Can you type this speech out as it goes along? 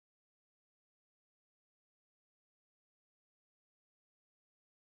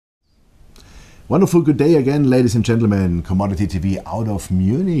Wonderful good day again, ladies and gentlemen. Commodity TV out of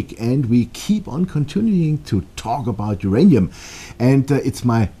Munich, and we keep on continuing to talk about uranium. And it's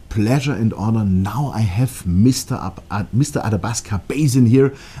my pleasure and honor. Now I have Mr. Athabasca Basin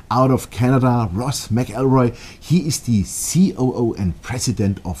here out of Canada, Ross Mcelroy. He is the COO and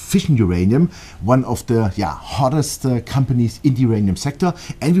president of Fission Uranium, one of the hottest companies in the uranium sector.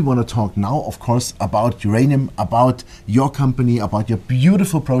 And we want to talk now, of course, about uranium, about your company, about your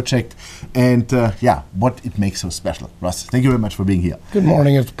beautiful project, and what it makes so special. Ross, thank you very much for being here. Good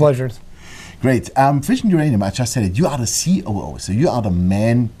morning, it's a pleasure. Great. Fission Uranium, I just said it, you are the COO, so you are the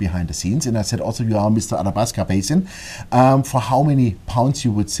man behind the scenes, and I said also you are Mr. Athabasca Basin. For how many pounds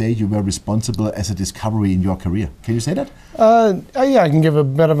you would say you were responsible as a discovery in your career? Can you say that? Yeah, I can give a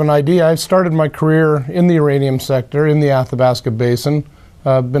bit of an idea. I started my career in the uranium sector in the Athabasca Basin.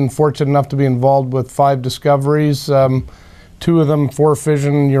 I've been fortunate enough to be involved with 5 discoveries, 2 of them for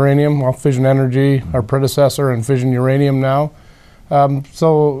Fission Uranium, well, Fission Energy, our predecessor, and Fission Uranium now.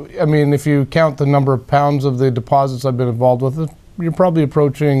 So, I mean, if you count the number of pounds of the deposits I've been involved with, you're probably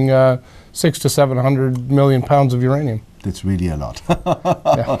approaching 600 to 700 million pounds of uranium. That's really a lot.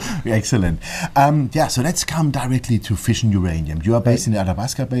 Excellent. So let's come directly to Fission Uranium. You are based in the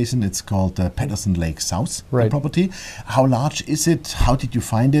Athabasca Basin. It's called Patterson Lake South property. How large is it? How did you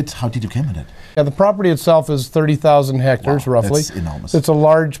find it? How did you come at it? Yeah, the property itself is 30,000 hectares, roughly. That's enormous. It's a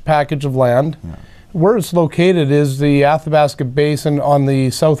large package of land. Yeah. Where it's located is the Athabasca Basin on the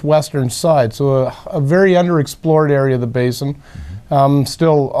southwestern side, so a very underexplored area of the basin.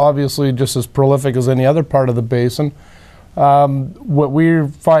 Still, obviously, just as prolific as any other part of the basin. What we're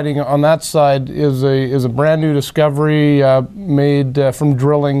finding on that side is a brand new discovery made from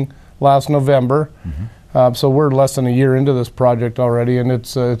drilling last November. So we're less than a year into this project already, and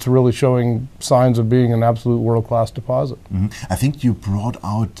it's really showing signs of being an absolute world-class deposit. I think you brought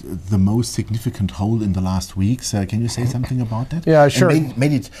out the most significant hole in the last weeks. Can you say something about that? Yeah, sure. And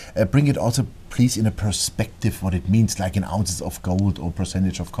bring it also, please, in a perspective, what it means, like in ounces of gold or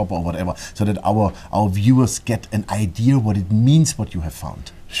percentage of copper or whatever, so that our viewers get an idea what it means, what you have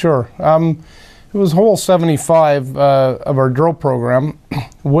found. Sure. It was hole 75 of our drill program.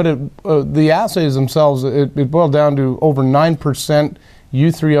 The assays themselves, it boiled down to over 9%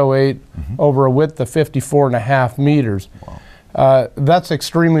 U3O8 over a width of 54.5 meters. Wow. That's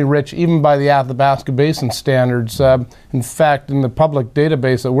extremely rich, even by the Athabasca Basin standards. In fact, in the public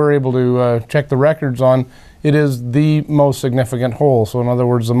database that we're able to check the records on, it is the most significant hole. So in other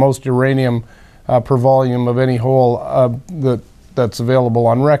words, the most uranium per volume of any hole that's available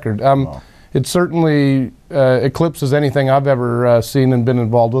on record. Wow. It certainly eclipses anything I've ever seen and been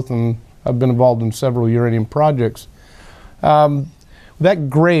involved with, and I've been involved in several uranium projects. That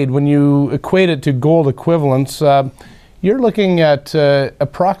grade, when you equate it to gold equivalents, you're looking at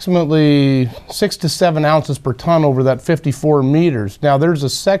approximately 6 to 7 ounces per ton over that 54 meters. Now, there's a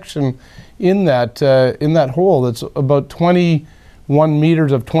section in that hole that's about 21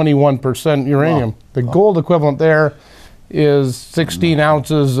 meters of 21% uranium. Wow. The gold equivalent there is 16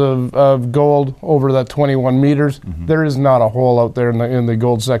 ounces of gold over that 21 meters. There is not a hole out there in the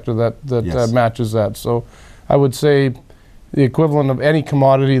gold sector that matches that. So I would say the equivalent of any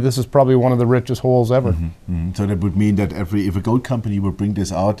commodity, this is probably one of the richest holes ever. So that would mean that if a gold company would bring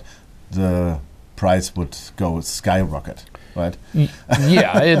this out, the price would go skyrocket. Right?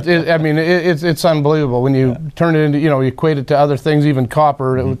 Yeah, it's unbelievable when you turn it into, you equate it to other things, even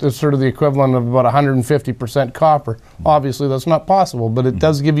copper. It's sort of the equivalent of about 150% copper. Obviously, that's not possible, but it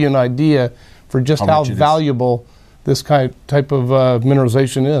does give you an idea for just how valuable this type of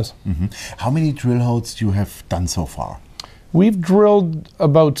mineralization is. How many drill holes you have done so far? We've drilled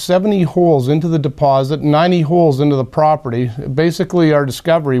about 70 holes into the deposit, 90 holes into the property. Basically, our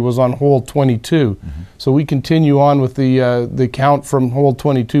discovery was on hole 22. So we continue on with the count from hole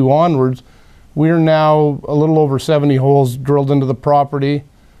 22 onwards. We're now a little over 70 holes drilled into the property.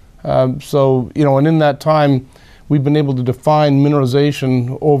 And in that time, we've been able to define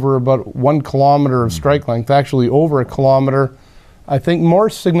mineralization over about 1 kilometer of strike length, actually over 1 kilometer. I think more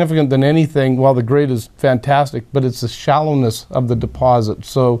significant than anything, well, the grade is fantastic, but it's the shallowness of the deposit.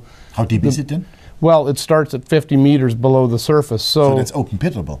 So, how deep is it then? Well, it starts at 50 meters below the surface. So that's open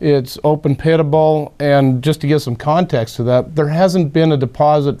pittable. It's open pittable, and just to give some context to that, there hasn't been a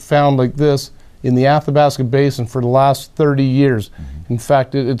deposit found like this in the Athabasca Basin for the last 30 years. In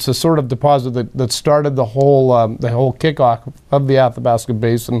fact, it's a sort of deposit that started the whole kickoff of the Athabasca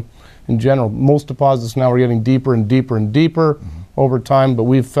Basin in general. Most deposits now are getting deeper and deeper and deeper over time, but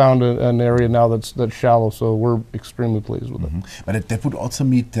we've found an area now that's shallow, so we're extremely pleased with it. But that would also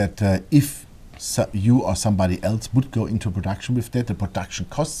mean that if you or somebody else would go into production with that, the production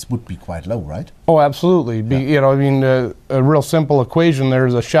costs would be quite low, right? Oh, absolutely. You know, I mean, a real simple equation there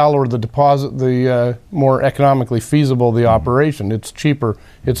is: the shallower the deposit, the more economically feasible the operation. It's cheaper.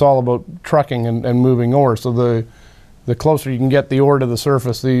 It's all about trucking and moving ore. So the closer you can get the ore to the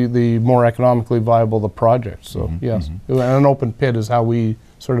surface, the more economically viable the project. So yes, an open pit is how we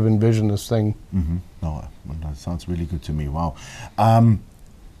sort of envision this thing. No, that sounds really good to me. Wow.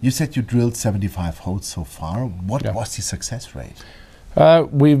 You said you drilled 75 holes so far. What was the success rate?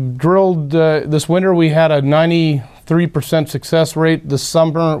 We've drilled, this winter we had a 93% success rate. This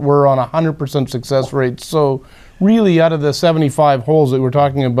summer we're on a 100% success rate. So really out of the 75 holes that we're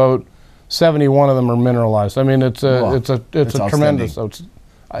talking about, 71 of them are mineralized. I mean, it's a tremendous.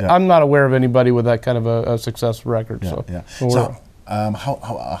 I'm not aware of anybody with that kind of a success record. So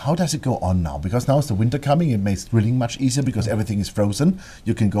how does it go on now? Because now is the winter coming, it makes drilling much easier because everything is frozen.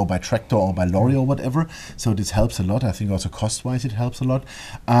 You can go by tractor or by lorry or whatever. So this helps a lot. I think also cost-wise it helps a lot.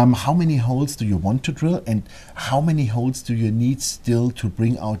 How many holes do you want to drill, and how many holes do you need still to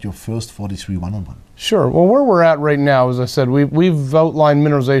bring out your first 43 1-on-1? Sure. Well, where we're at right now, as I said, we've outlined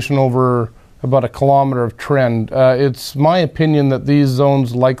mineralization over about a kilometer of trend. It's my opinion that these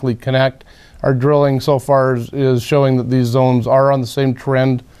zones likely connect. Our drilling so far is showing that these zones are on the same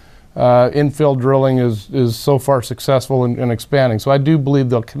trend. Infill drilling is so far successful in expanding. So I do believe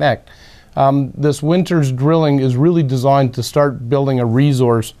they'll connect. This winter's drilling is really designed to start building a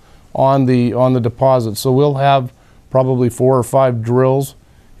resource on the deposit. So we'll have probably 4 or 5 drills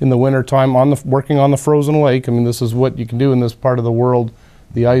in the wintertime working on the frozen lake. I mean, this is what you can do in this part of the world.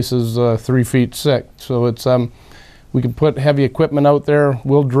 The ice is 3 feet thick. So it's we can put heavy equipment out there.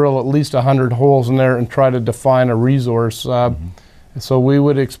 We'll drill at least 100 holes in there and try to define a resource. So we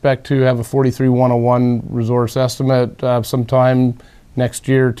would expect to have a 43 101 resource estimate sometime next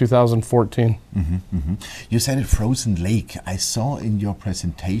year, 2014. You said a frozen lake. I saw in your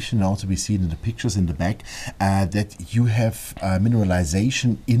presentation, also we see it in the pictures in the back, that you have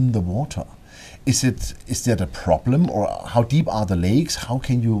mineralization in the water. Is that a problem, or how deep are the lakes? How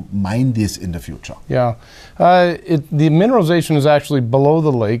can you mine this in the future? Yeah, the mineralization is actually below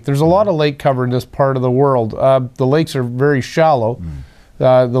the lake. There's a lot of lake cover in this part of the world. The lakes are very shallow.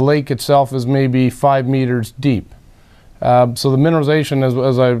 The lake itself is maybe 5 meters deep. So the mineralization,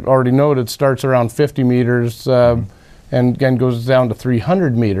 as I've already noted, starts around 50 meters and again goes down to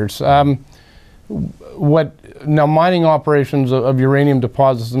 300 meters. Now mining operations of uranium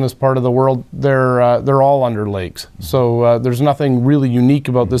deposits in this part of the world, they're all under lakes. So there's nothing really unique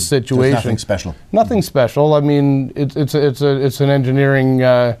about this situation. There's nothing special. Nothing special. I mean, it's an engineering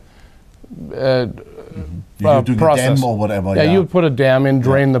you're doing process. a dam or whatever. Yeah, you would put a dam in,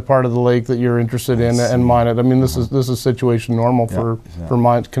 drain the part of the lake that you're interested in, and mine it. I mean, this is situation normal for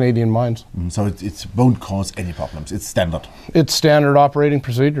mines, Canadian mines. So it won't cause any problems. It's standard. It's standard operating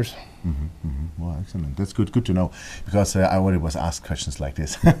procedures. Well, excellent. That's good to know, because I already was asked questions like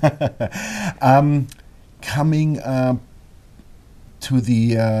this. Coming to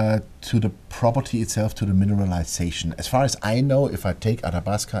the property itself, to the mineralization. As far as I know, if I take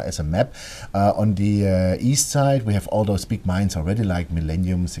Athabasca as a map, on the east side we have all those big mines already, like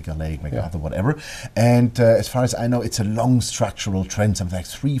Millennium, Cigar Lake, MacArthur, whatever. And as far as I know, it's a long structural trend, something like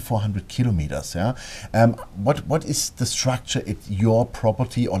 300-400 kilometers. Yeah. What is the structure at your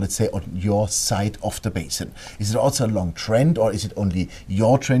property, or let's say on your side of the basin? Is it also a long trend, or is it only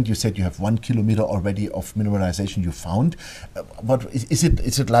your trend? You said you have 1 kilometer already of mineralization you found. What is it?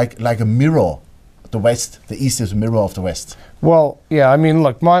 Is it like a mirror? The west, the east is a mirror of the west. Well, yeah, I mean,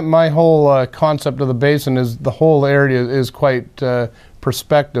 look, my whole concept of the basin is the whole area is quite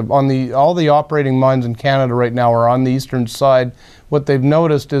prospective. All the operating mines in Canada right now are on the eastern side. What they've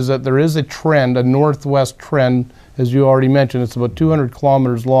noticed is that there is a trend, a northwest trend, as you already mentioned. It's about 200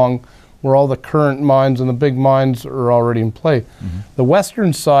 kilometers long, where all the current mines and the big mines are already in play. The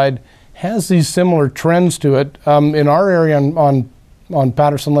western side has these similar trends to it. In our area on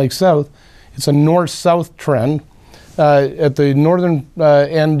Patterson Lake South, it's a north-south trend. At the northern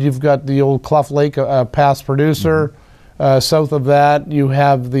end, you've got the old Clough Lake, past producer. South of that, you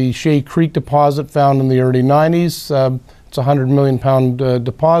have the Shea Creek deposit found in the early 90s. It's a 100 million pound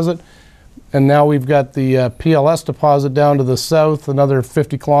deposit. And now we've got the PLS deposit down to the south, another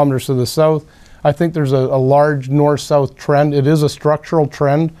 50 kilometers to the south. I think there's a large north-south trend. It is a structural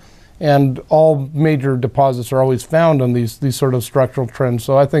trend, and all major deposits are always found on these sort of structural trends.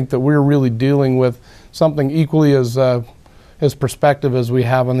 So I think that we're really dealing with something equally as prospective as we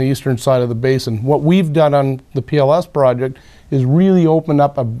have on the eastern side of the basin. What we've done on the PLS project is really open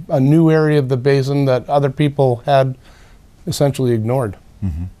up a new area of the basin that other people had essentially ignored.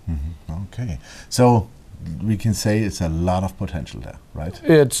 Okay. So we can say it's a lot of potential there, right?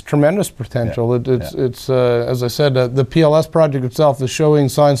 It's tremendous potential. Yeah. It's as I said, the PLS project itself is showing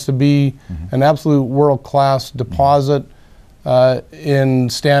signs to be an absolute world-class deposit in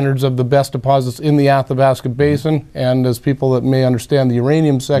standards of the best deposits in the Athabasca Basin. And as people that may understand the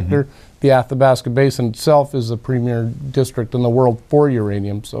uranium sector, the Athabasca Basin itself is the premier district in the world for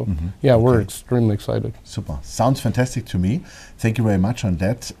uranium. So yeah, we're extremely excited. Super. Sounds fantastic to me. Thank you very much on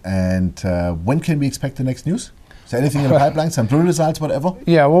that. And when can we expect the next news? Is there anything in the pipeline, some drill results, whatever?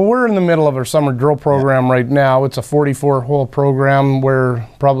 Yeah, well, we're in the middle of our summer drill program right now. It's a 44-hole program. We're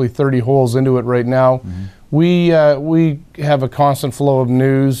probably 30 holes into it right now. We have a constant flow of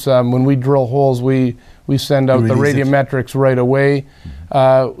news. When we drill holes, we send out the radiometrics right away,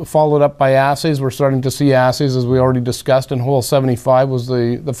 followed up by assays. We're starting to see assays, as we already discussed, and hole 75 was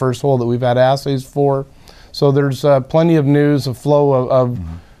the first hole that we've had assays for. So there's plenty of news, a flow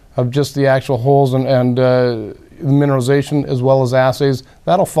of just the actual holes and mineralization as well as assays.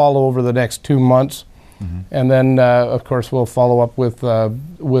 That'll follow over the next 2 months. And then, of course, we'll follow up with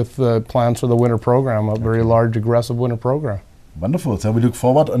plans for the winter program, a very large, aggressive winter program. Wonderful. So we look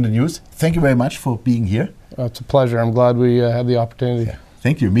forward on the news. Thank you very much for being here. It's a pleasure. I'm glad we had the opportunity. Yeah.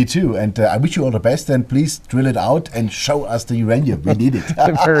 Thank you. Me too. And I wish you all the best. And please drill it out and show us the uranium. We need it.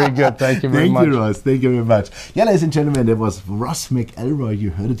 Very good. Thank you very much. Thank you, Ross. Thank you very much. Yeah, ladies and gentlemen, that was Ross Mcelroy. You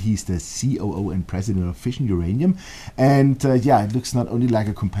heard it. He's the COO and president of Fission Uranium. And yeah, it looks not only like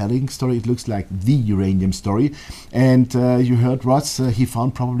a compelling story, it looks like the uranium story. And you heard Ross, he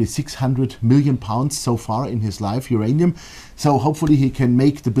found probably 600 million pounds so far in his life, uranium. So hopefully he can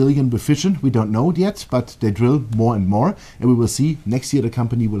make the billion with fission. We don't know it yet, but they drill more and more. And we will see next year the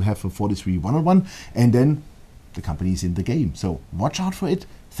company will have a 43-101, and then the company is in the game. So watch out for it.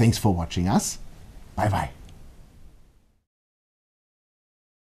 Thanks for watching us. Bye-bye.